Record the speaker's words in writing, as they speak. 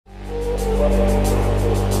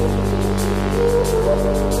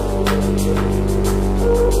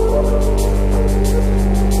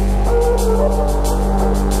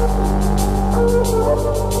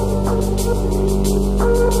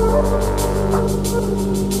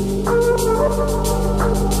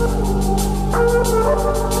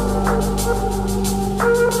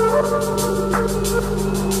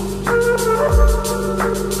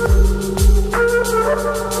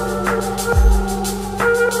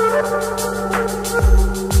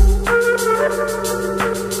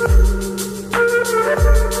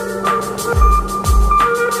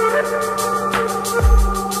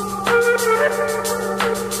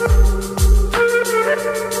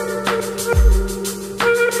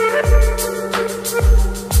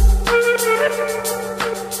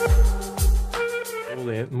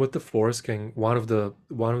with the Forest King, one of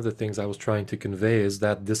the things I was trying to convey is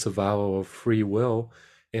that disavowal of free will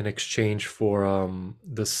in exchange for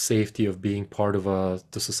the safety of being part of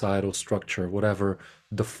the societal structure, whatever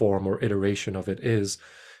the form or iteration of it is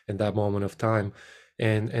in that moment of time.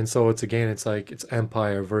 And so it's again, it's like it's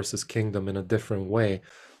empire versus kingdom in a different way.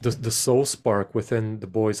 The soul spark within the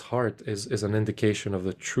boy's heart is an indication of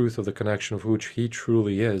the truth of the connection of who he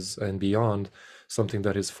truly is and beyond something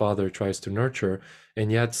that his father tries to nurture,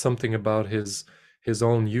 and yet something about his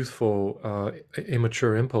own youthful,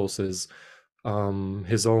 immature impulses,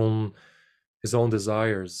 his own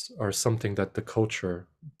desires are something that the culture,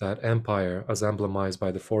 that empire, as emblemized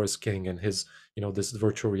by the Forest King and his, this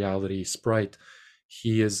virtual reality sprite,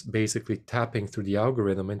 he is basically tapping through the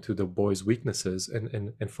algorithm into the boy's weaknesses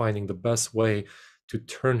and finding the best way to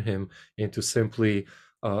turn him into simply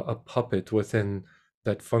a puppet within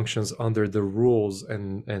that functions under the rules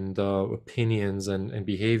and opinions and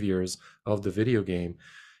behaviors of the video game.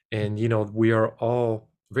 And we are all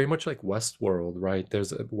very much like Westworld, right?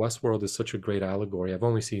 Westworld is such a great allegory. I've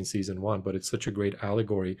only seen season one, but it's such a great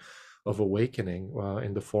allegory of awakening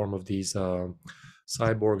in the form of these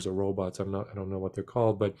cyborgs or robots. I don't know what they're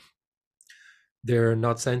called, but they're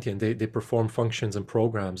not sentient. They perform functions and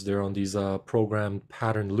programs. They're on these programmed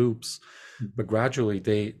pattern loops, but gradually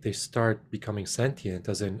they start becoming sentient,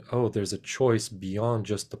 as in, oh, there's a choice beyond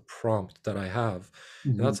just the prompt that I have.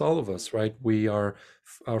 And Mhm. that's all of us, right? We are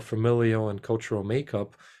our familial and cultural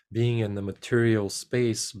makeup being in the material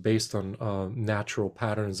space based on natural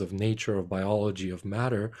patterns of nature, of biology, of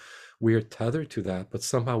matter. We are tethered to that, but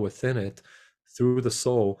somehow within it, through the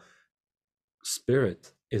soul,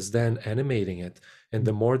 spirit is then animating it. And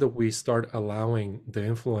the more that we start allowing the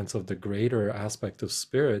influence of the greater aspect of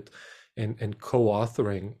spirit and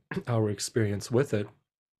co-authoring our experience with it,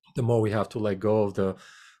 the more we have to let go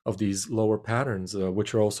of these lower patterns,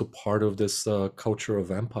 which are also part of this culture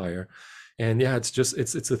of empire. And yeah,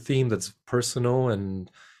 it's a theme that's personal and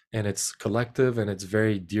it's collective and it's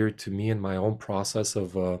very dear to me in my own process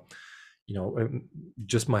of you know um,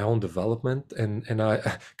 just my own development, and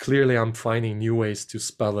I clearly I'm finding new ways to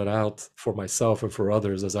spell it out for myself and for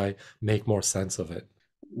others as I make more sense of it.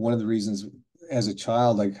 One of the reasons as a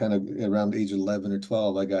child, I kind of around age 11 or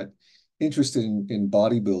 12, I got interested in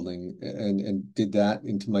bodybuilding and did that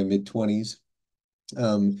into my mid 20s.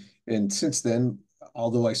 And since then,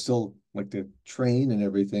 although I still like to train and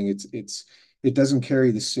everything, it doesn't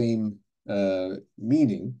carry the same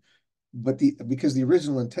meaning. But the because the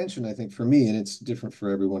original intention, I think, for me, and it's different for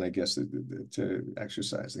everyone, I guess, to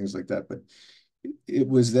exercise things like that. But it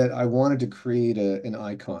was that I wanted to create an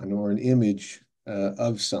icon or an image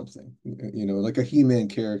of something, like a He-Man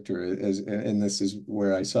character. And this is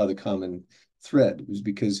where I saw the common thread, was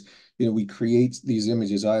because we create these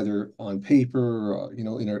images either on paper or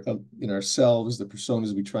in ourselves, the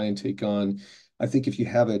personas we try and take on. I think if you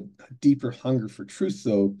have a deeper hunger for truth,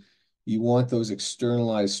 though, you want those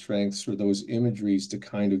externalized strengths or those imageries to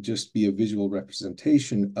kind of just be a visual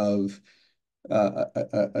representation of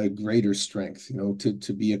a greater strength,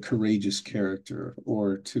 to be a courageous character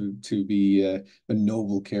or to be a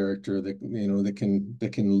noble character that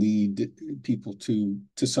that can lead people to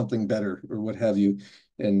something better or what have you.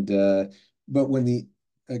 And but when the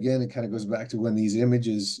again, it kind of goes back to when these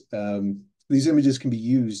images can be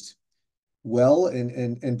used well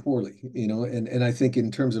and poorly, and I think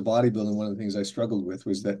in terms of bodybuilding, one of the things I struggled with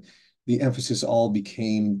was that the emphasis all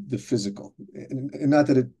became the physical, and not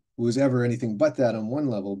that it was ever anything but that on one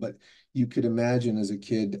level, but you could imagine as a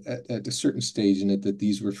kid at a certain stage in it that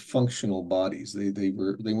these were functional bodies. They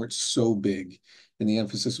weren't so big, and the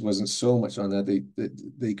emphasis wasn't so much on that.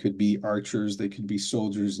 They could be archers, they could be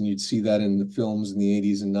soldiers, and you'd see that in the films in the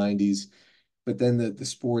 80s and 90s. But then the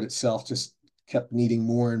sport itself just kept needing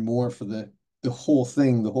more and more for the whole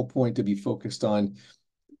thing, the whole point to be focused on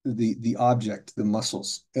the object, the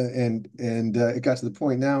muscles, and it got to the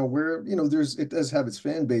point now where it does have its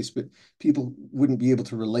fan base, but people wouldn't be able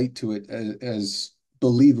to relate to it as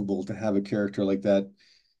believable to have a character like that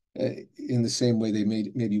in the same way they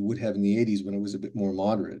maybe would have in the 80s when it was a bit more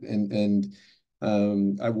moderate. And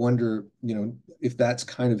I wonder, if that's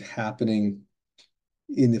kind of happening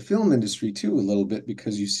in the film industry too, a little bit,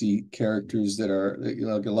 because you see characters that are,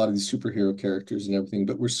 like a lot of these superhero characters and everything,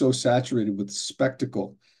 but we're so saturated with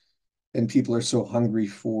spectacle and people are so hungry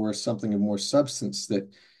for something of more substance that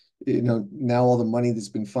now all the money that's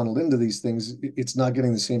been funneled into these things, it's not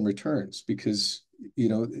getting the same returns because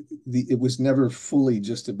it was never fully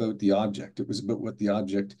just about the object. It was about what the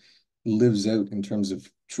object lives out in terms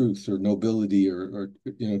of truth or nobility or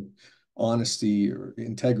honesty or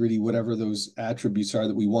integrity, whatever those attributes are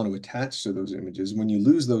that we want to attach to those images. When you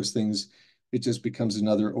lose those things, it just becomes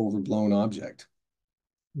another overblown object.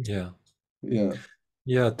 Yeah. Yeah.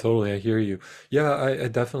 Yeah, totally. I hear you. Yeah, I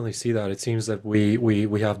definitely see that. It seems that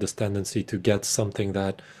we have this tendency to get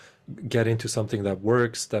into something that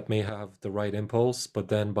works, that may have the right impulse, but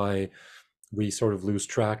then by we sort of lose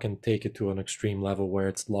track and take it to an extreme level where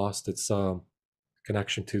it's lost its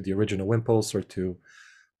connection to the original impulse or to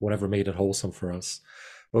whatever made it wholesome for us.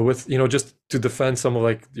 But with, just to defend some of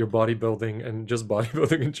like your bodybuilding and just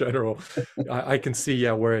bodybuilding in general, I can see,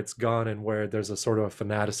 yeah, where it's gone and where there's a sort of a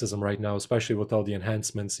fanaticism right now, especially with all the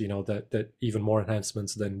enhancements, that even more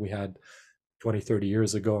enhancements than we had 20, 30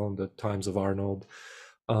 years ago in the times of Arnold.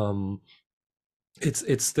 Um,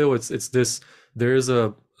 it's still it's this there is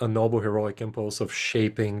a noble heroic impulse of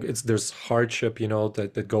shaping. There's hardship,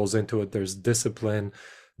 that goes into it. There's discipline,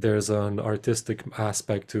 there's an artistic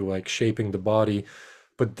aspect to like shaping the body,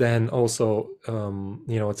 but then also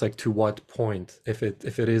it's like, to what point, if it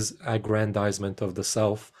is aggrandizement of the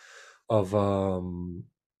self, of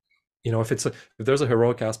if there's a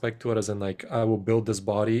heroic aspect to it, as in like, I will build this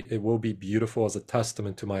body, it will be beautiful as a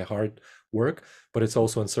testament to my hard work, but it's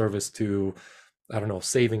also in service to, I don't know,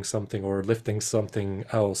 saving something or lifting something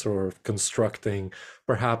else or constructing,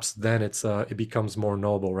 perhaps then it becomes more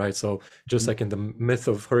noble, right? So just like in the myth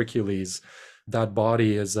of Hercules, that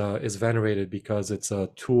body is venerated because it's a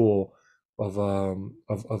tool of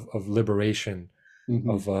liberation, Mm-hmm.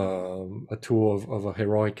 of a tool of a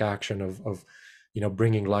heroic action, of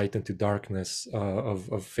bringing light into darkness,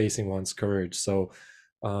 of facing one's courage. So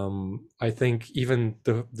I think even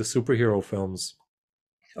the superhero films,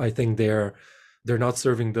 I think they're not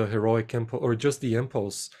serving the heroic impulse or just the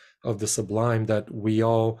impulse of the sublime that we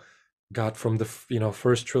all got from the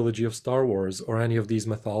first trilogy of Star Wars, or any of these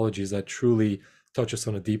mythologies that truly touch us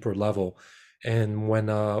on a deeper level. And when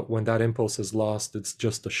that impulse is lost, it's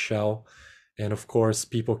just a shell. And of course,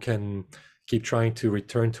 people can keep trying to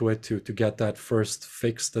return to it to get that first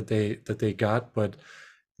fix that they got, but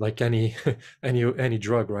like any any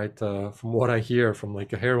drug, right? From what I hear from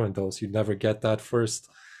like a heroin dose, you never get that first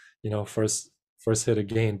hit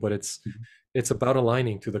again. But it's about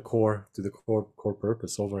aligning to the core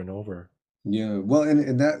purpose over and over. Yeah, well,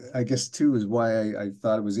 and that I guess too is why I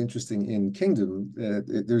thought it was interesting in Kingdom.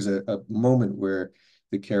 There's a moment where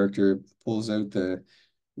the character pulls out the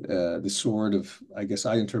sword of, I guess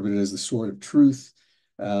I interpret it as the sword of truth,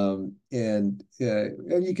 and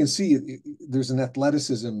you can see there's an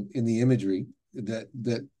athleticism in the imagery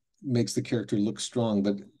that makes the character look strong,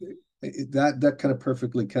 but that kind of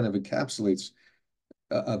perfectly kind of encapsulates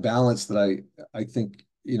a balance that I think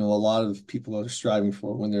a lot of people are striving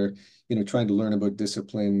for when they're trying to learn about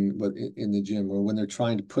discipline, but in the gym, or when they're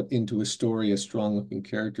trying to put into a story a strong looking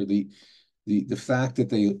character. The fact that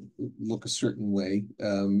they look a certain way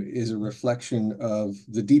is a reflection of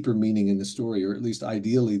the deeper meaning in the story, or at least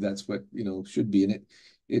ideally that's what should be. And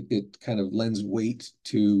it kind of lends weight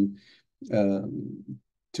um,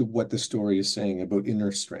 to what the story is saying about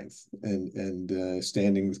inner strength and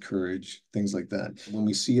standing with courage, things like that. When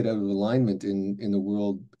we see it out of alignment in the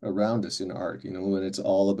world around us in art, when it's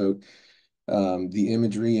all about the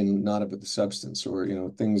imagery and not about the substance, or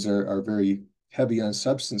things are very heavy on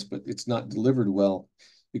substance, but it's not delivered well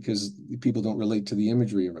because people don't relate to the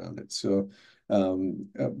imagery around it. So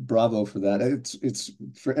bravo for that. It's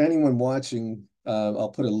for anyone watching. I'll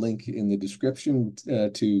put a link in the description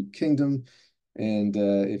to Kingdom, and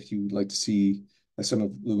if you'd like to see some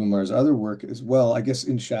of Lubomir's other work as well, I guess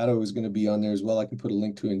In Shadow is going to be on there as well. I can put a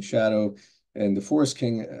link to In Shadow and The Forest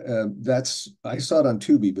King. That's I saw it on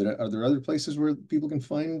Tubi, but are there other places where people can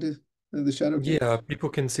find The Shadow King? Yeah, people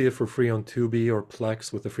can see it for free on Tubi or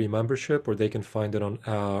Plex with a free membership, or they can find it on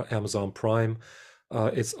Amazon Prime.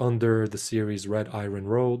 It's under the series Red Iron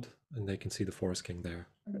Road, and they can see the Forest King there.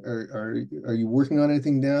 Are you working on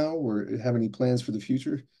anything now, or have any plans for the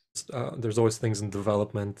future? There's always things in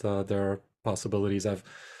development. There are possibilities. I've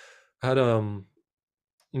had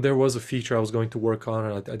there was a feature I was going to work on,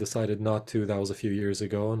 and I decided not to. That was a few years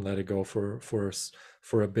ago, and let it go for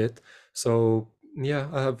a bit. So yeah,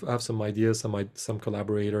 I have some ideas, some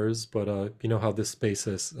collaborators, but you know how this space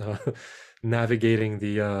is, navigating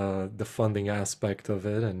the funding aspect of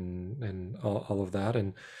it, and all of that.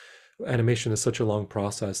 And animation is such a long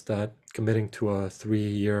process that committing to a 3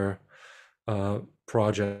 year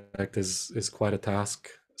project is quite a task.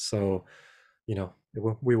 So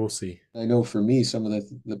we will see. I know for me, some of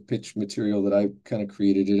the pitch material that I kind of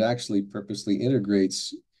created, it actually purposely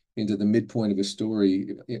integrates into the midpoint of a story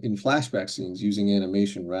in flashback scenes using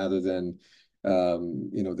animation rather than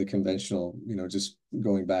the conventional, just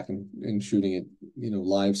going back and shooting it,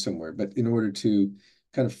 live somewhere. But in order to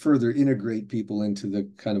kind of further integrate people into the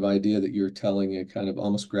kind of idea that you're telling a kind of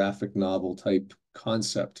almost graphic novel type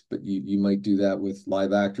concept, but you might do that with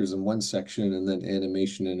live actors in one section and then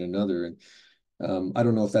animation in another. And I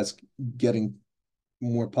don't know if that's getting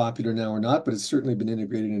more popular now or not, but it's certainly been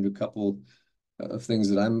integrated into a couple of things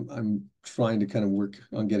that I'm trying to kind of work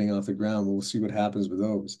on getting off the ground. We'll see what happens with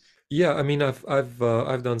those. Yeah, I mean, I've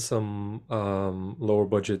done some lower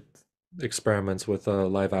budget experiments with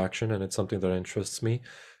live action, and it's something that interests me.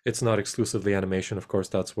 It's not exclusively animation, of course.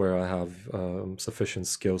 That's where I have sufficient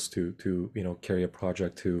skills to carry a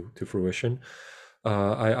project to fruition.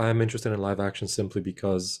 I'm interested in live action simply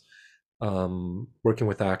because working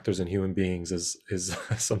with actors and human beings is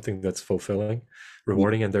something that's fulfilling, Yeah.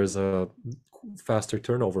 rewarding, and there's a faster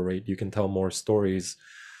turnover rate. You can tell more stories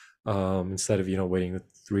instead of waiting the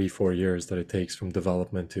 3 4 years that it takes from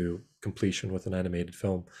development to completion with an animated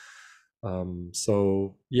film.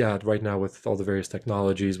 So yeah, right now with all the various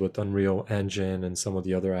technologies, with Unreal Engine and some of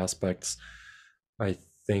the other aspects, I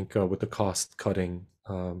think with the cost cutting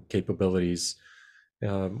capabilities,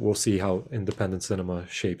 we'll see how independent cinema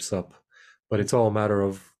shapes up. But it's all a matter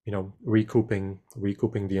of recouping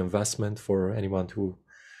the investment for anyone who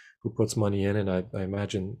puts money in. And I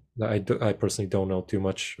imagine I personally don't know too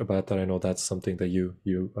much about that. I know that's something that you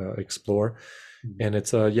explore, and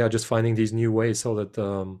it's yeah, just finding these new ways so that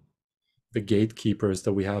the gatekeepers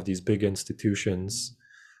that we have, these big institutions,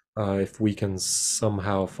 if we can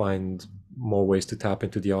somehow find more ways to tap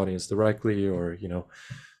into the audience directly, or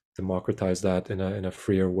democratize that in a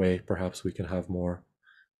freer way, perhaps we can have more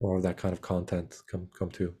of that kind of content come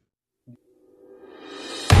to